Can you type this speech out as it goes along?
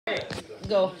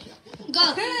go.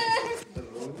 Go.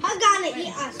 I'm gonna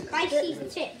eat a spicy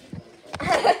chip.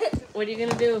 What are you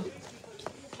gonna do?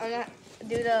 I'm gonna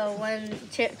do the one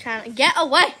chip challenge. Get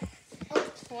away!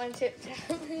 One chip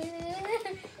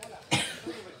challenge.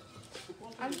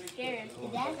 I'm scared.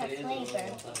 That's a flavor.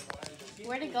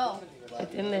 Where'd it go?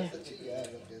 It's in there.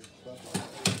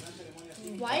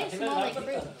 Why does it smell like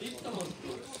fruit?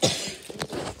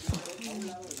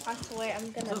 I swear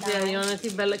I'm gonna Sophia, you die. wanna see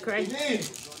Bella cry?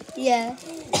 Yeah.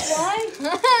 Why?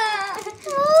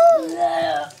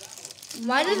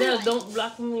 Why does No, it? don't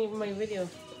block me my video.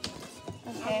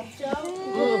 Okay.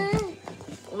 Move.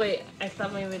 Wait, I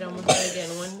stopped my video. I'm gonna try again.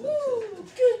 One.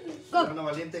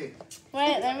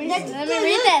 Wait, let me read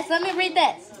this. Let me read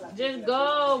this. Just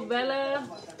go, Bella.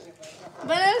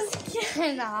 But I'm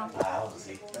scared now. I'll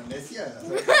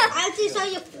just show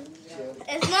you.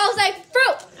 It smells like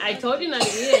fruit. I told you not to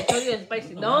eat it. I told you it's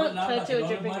spicy. Don't touch it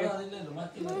with your finger.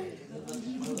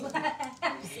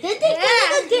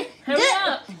 Hurry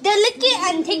up. They lick it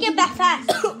and take it back fast.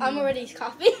 I'm already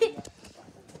coughing.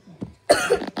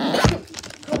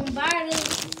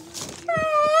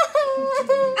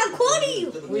 I'm calling you.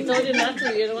 We told you not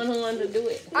to. You're the one who wanted to do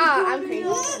it. I'm crazy.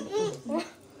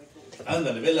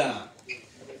 Ándale, vela.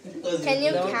 Can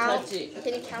you Don't count? touch it.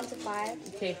 Can you count to 5?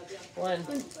 Okay. 1,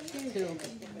 2,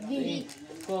 3,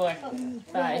 4,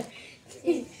 5.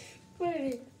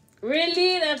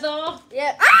 Really? That's all?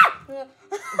 Yeah. Ah!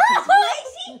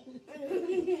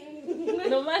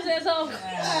 No más eso.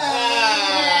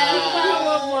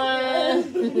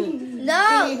 One. No,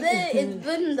 it's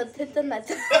good in the pit of my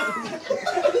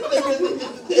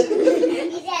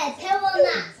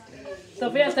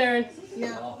Sophia's turn.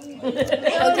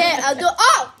 Okay, I'll do.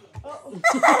 Oh!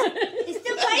 It's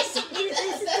still spicy.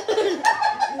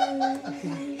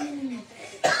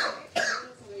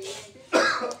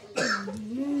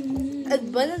 It's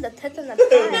burning the tip of my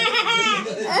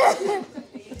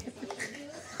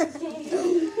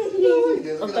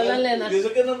Otra la Elena. Eso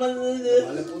que nomás.